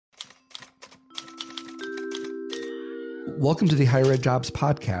Welcome to the Higher Ed Jobs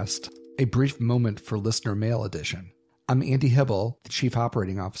Podcast, a brief moment for listener mail edition. I'm Andy Hibble, the Chief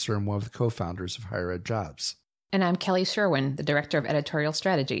Operating Officer and one of the co-founders of Higher Ed Jobs. And I'm Kelly Sherwin, the Director of Editorial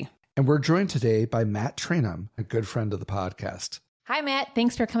Strategy. And we're joined today by Matt Trainum, a good friend of the podcast. Hi, Matt.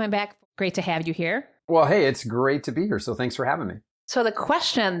 Thanks for coming back. Great to have you here. Well, hey, it's great to be here. So thanks for having me. So the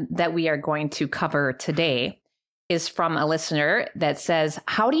question that we are going to cover today is from a listener that says,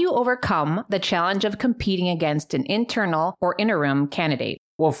 how do you overcome the challenge of competing against an internal or interim candidate?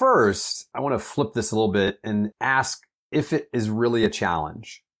 Well, first, I want to flip this a little bit and ask if it is really a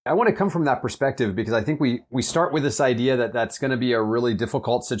challenge. I want to come from that perspective because I think we start with this idea that that's going to be a really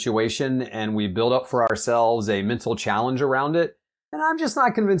difficult situation and we build up for ourselves a mental challenge around it. And I'm just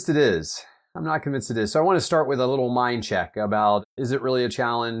not convinced it is. I'm not convinced it is. So I want to start with a little mind check about, is it really a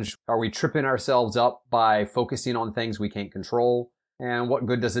challenge? Are we tripping ourselves up by focusing on things we can't control? And what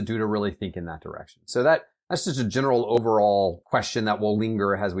good does it do to really think in that direction? So that's just a general overall question that will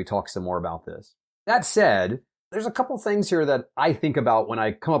linger as we talk some more about this. That said, there's a couple things here that I think about when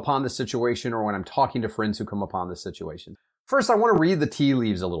I come upon this situation or when I'm talking to friends who come upon this situation. First, I want to read the tea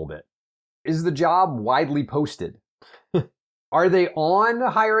leaves a little bit. Is the job widely posted? Are they on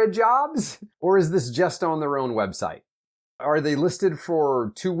Higher Ed Jobs, or is this just on their own website? Are they listed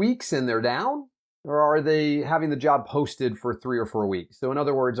for 2 weeks and they're down? Or are they having the job posted for 3 or 4 weeks? So in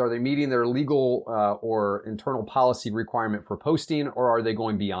other words, are they meeting their legal or internal policy requirement for posting, or are they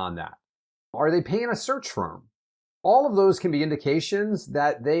going beyond that? Are they paying a search firm? All of those can be indications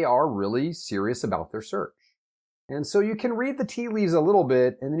that they are really serious about their search. And so you can read the tea leaves a little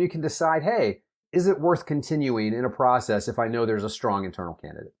bit, and then you can decide, hey, is it worth continuing in a process if I know there's a strong internal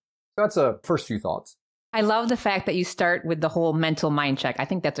candidate? So that's a first few thoughts. I love the fact that you start with the whole mental mind check. I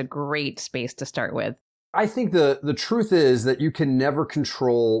think that's a great space to start with. I think the truth is that you can never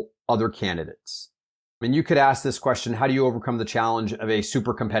control other candidates. I mean, you could ask this question, how do you overcome the challenge of a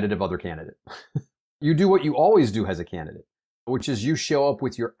super competitive other candidate? You do what you always do as a candidate, which is you show up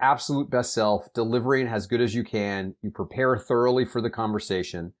with your absolute best self, delivering as good as you can. You prepare thoroughly for the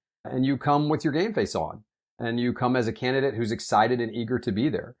conversation, and you come with your game face on. And you come as a candidate who's excited and eager to be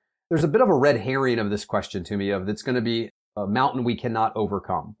there. There's a bit of a red herring of this question to me of it's going to be a mountain we cannot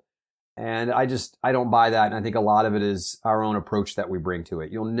overcome. And I don't buy that. And I think a lot of it is our own approach that we bring to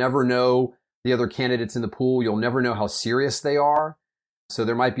it. You'll never know the other candidates in the pool. You'll never know how serious they are. So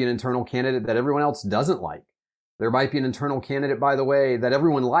there might be an internal candidate that everyone else doesn't like. There might be an internal candidate, by the way, that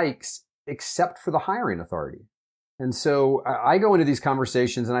everyone likes except for the hiring authority. And so I go into these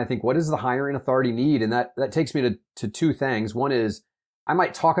conversations and I think, what does the hiring authority need? And that takes me to two things. One is I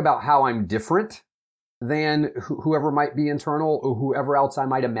might talk about how I'm different than whoever might be internal or whoever else I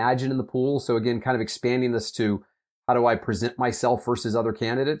might imagine in the pool. So again, kind of expanding this to how do I present myself versus other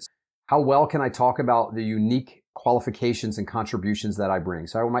candidates? How well can I talk about the unique qualifications and contributions that I bring?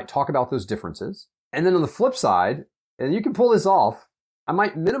 So I might talk about those differences. And then on the flip side, and you can pull this off, I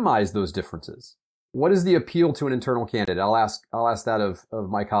might minimize those differences. What is the appeal to an internal candidate? I'll ask that of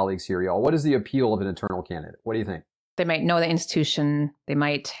my colleagues here, y'all. What is the appeal of an internal candidate? What do you think? They might know the institution. They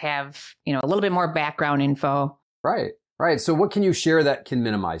might have, a little bit more background info. Right. So what can you share that can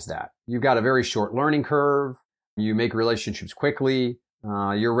minimize that? You've got a very short learning curve. You make relationships quickly.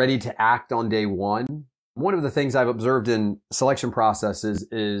 You're ready to act on day one. One of the things I've observed in selection processes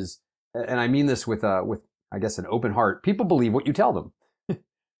is, and I mean this with I guess an open heart, people believe what you tell them.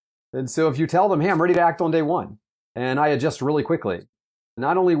 And so if you tell them, hey, I'm ready to act on day one, and I adjust really quickly,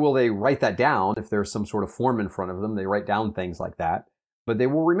 not only will they write that down if there's some sort of form in front of them, they write down things like that, but they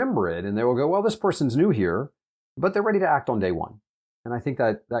will remember it and they will go, well, this person's new here, but they're ready to act on day one. And I think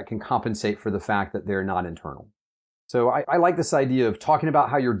that can compensate for the fact that they're not internal. So I like this idea of talking about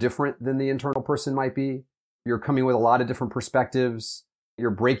how you're different than the internal person might be. You're coming with a lot of different perspectives.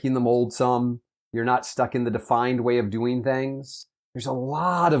 You're breaking the mold some. You're not stuck in the defined way of doing things. There's a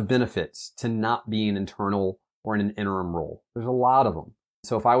lot of benefits to not being internal or in an interim role. There's a lot of them.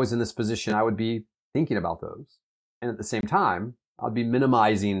 So if I was in this position, I would be thinking about those. And at the same time, I'd be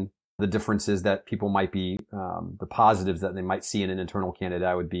minimizing the differences that people might be, the positives that they might see in an internal candidate.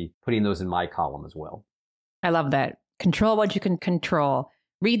 I would be putting those in my column as well. I love that. Control what you can control.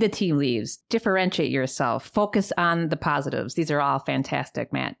 Read the tea leaves. Differentiate yourself. Focus on the positives. These are all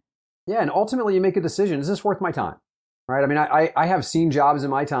fantastic, Matt. Yeah, and ultimately you make a decision. Is this worth my time? Right. I mean, I have seen jobs in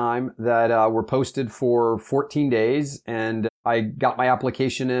my time that were posted for 14 days and I got my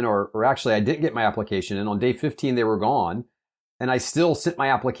application in, or actually I didn't get my application in. On day 15, they were gone. And I still sent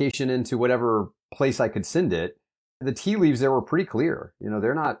my application into whatever place I could send it. The tea leaves there were pretty clear.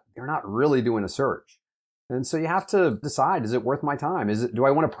 They're not really doing a search. And so you have to decide, is it worth my time? Do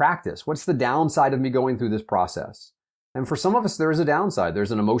I want to practice? What's the downside of me going through this process? And for some of us, there is a downside.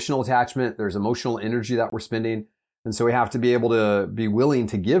 There's an emotional attachment. There's emotional energy that we're spending. And so we have to be able to be willing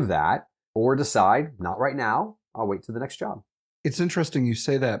to give that or decide, not right now, I'll wait to the next job. It's interesting you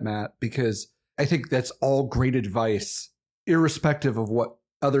say that, Matt, because I think that's all great advice, irrespective of what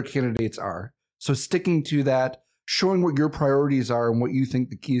other candidates are. So sticking to that, showing what your priorities are and what you think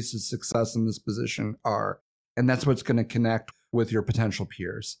the keys to success in this position are. And that's what's going to connect with your potential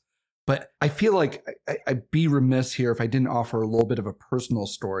peers. But I feel like I'd be remiss here if I didn't offer a little bit of a personal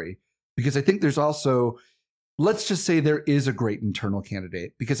story, because I think there's also, let's just say there is a great internal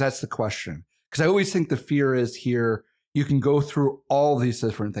candidate, because that's the question. Because I always think the fear is here, you can go through all these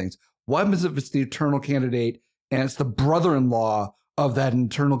different things. What happens if it's the internal candidate and it's the brother-in-law of that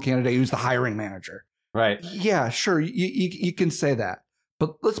internal candidate who's the hiring manager? Right. Yeah, sure. You can say that.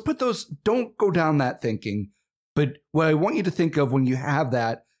 But let's put those, don't go down that thinking. But what I want you to think of when you have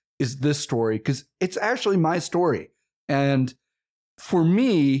that is this story, because it's actually my story. And for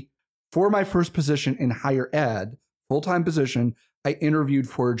me, for my first position in higher ed, full-time position, I interviewed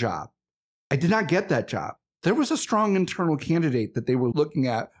for a job. I did not get that job. There was a strong internal candidate that they were looking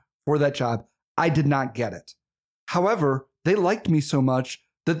at for that job. I did not get it. However, they liked me so much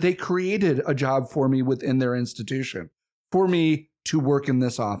that they created a job for me within their institution for me to work in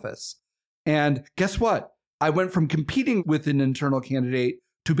this office. And guess what? I went from competing with an internal candidate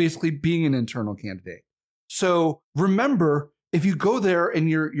to basically being an internal candidate. So remember, if you go there and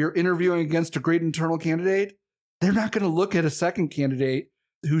you're interviewing against a great internal candidate, they're not going to look at a second candidate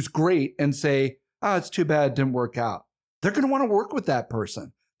who's great and say, oh, it's too bad it didn't work out. They're going to want to work with that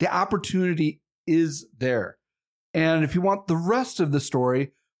person. The opportunity is there. And if you want the rest of the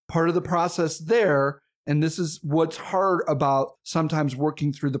story, part of the process there, and this is what's hard about sometimes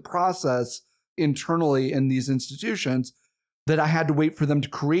working through the process internally in these institutions, that I had to wait for them to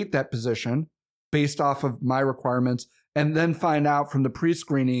create that position based off of my requirements, and then find out from the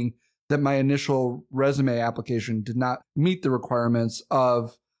pre-screening that my initial resume application did not meet the requirements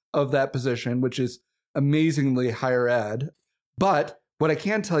of that position, which is amazingly higher ed. But what I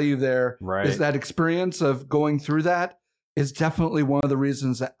can tell you there is that experience of going through that is definitely one of the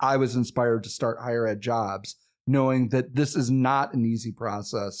reasons that I was inspired to start higher ed jobs, knowing that this is not an easy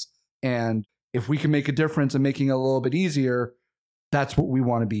process. And if we can make a difference in making it a little bit easier, that's what we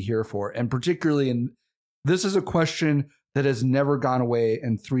want to be here for. And particularly this is a question that has never gone away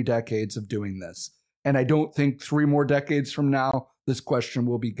in 3 decades of doing this. And I don't think 3 more decades from now, this question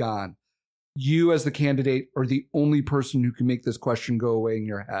will be gone. You as the candidate are the only person who can make this question go away in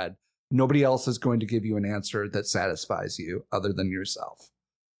your head. Nobody else is going to give you an answer that satisfies you other than yourself.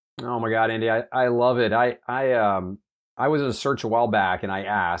 Oh my God, Andy, I love it. I was in a search a while back and I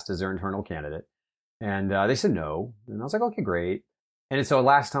asked, is there an internal candidate? And they said no. And I was like, okay, great. And so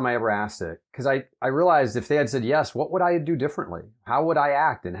last time I ever asked it, because I realized if they had said yes, what would I do differently? How would I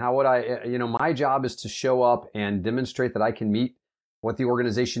act? And how would my job is to show up and demonstrate that I can meet what the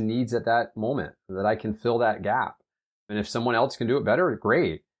organization needs at that moment, that I can fill that gap. And if someone else can do it better,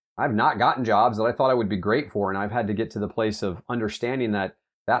 great. I've not gotten jobs that I thought I would be great for, and I've had to get to the place of understanding that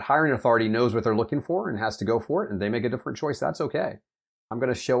hiring authority knows what they're looking for and has to go for it, and they make a different choice. That's okay. I'm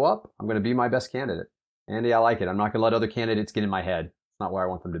going to show up. I'm going to be my best candidate. Andy, I like it. I'm not going to let other candidates get in my head. It's not where I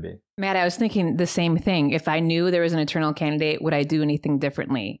want them to be. Matt, I was thinking the same thing. If I knew there was an internal candidate, would I do anything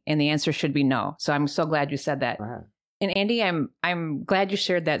differently? And the answer should be no. So I'm so glad you said that. And Andy, I'm glad you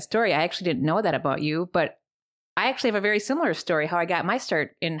shared that story. I actually didn't know that about you, but I actually have a very similar story how I got my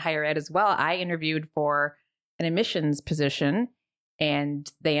start in higher ed as well. I interviewed for an admissions position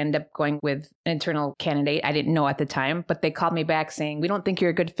and they end up going with an internal candidate. I didn't know at the time, but they called me back saying, we don't think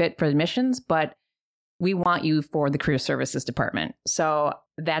you're a good fit for admissions, but we want you for the career services department. So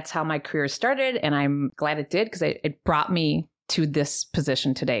that's how my career started. And I'm glad it did because it brought me to this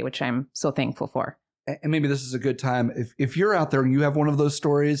position today, which I'm so thankful for. And maybe this is a good time. If you're out there and you have one of those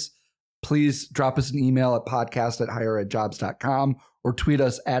stories, please drop us an email at podcast@higheredjobs.com or tweet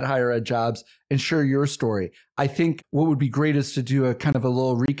us at higheredjobs and share your story. I think what would be great is to do a kind of a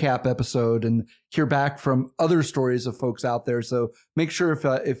little recap episode and hear back from other stories of folks out there. So make sure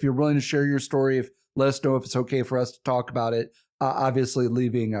if you're willing to share your story, let us know if it's okay for us to talk about it, obviously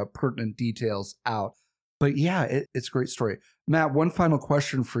leaving pertinent details out. But yeah, it's a great story. Matt, one final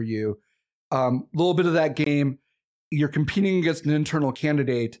question for you. Little bit of that game. You're competing against an internal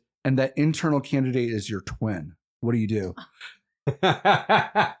candidate, and that internal candidate is your twin. What do you do?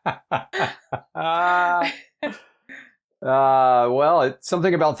 Well, it's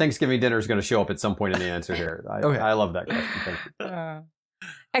something about Thanksgiving dinner is going to show up at some point in the answer here. I love that question. Thank you.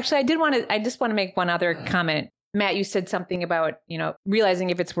 Actually, I just want to make one other comment. Matt, you said something about,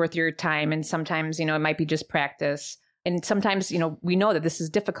 realizing if it's worth your time. And sometimes, it might be just practice. And sometimes, we know that this is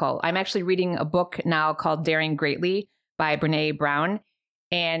difficult. I'm actually reading a book now called Daring Greatly by Brene Brown.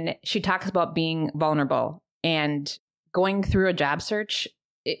 And she talks about being vulnerable, and going through a job search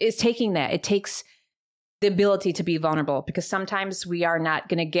is taking that. It takes the ability to be vulnerable, because sometimes we are not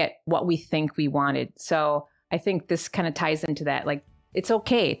going to get what we think we wanted. So I think this kind of ties into that. Like, it's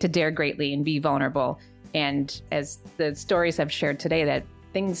okay to dare greatly and be vulnerable. And as the stories I've shared today, that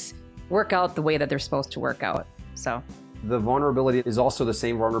things work out the way that they're supposed to work out. So the vulnerability is also the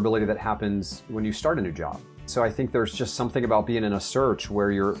same vulnerability that happens when you start a new job. So I think there's just something about being in a search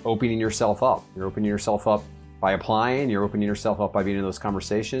where you're opening yourself up. You're opening yourself up by applying, you're opening yourself up by being in those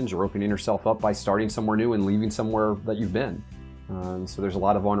conversations, you're opening yourself up by starting somewhere new and leaving somewhere that you've been. So there's a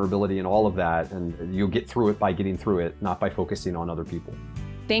lot of vulnerability in all of that, and you'll get through it by getting through it, not by focusing on other people.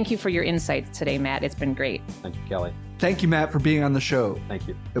 Thank you for your insights today, Matt. It's been great. Thank you, Kelly. Thank you, Matt, for being on the show. Thank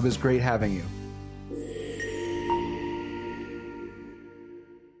you. It was great having you.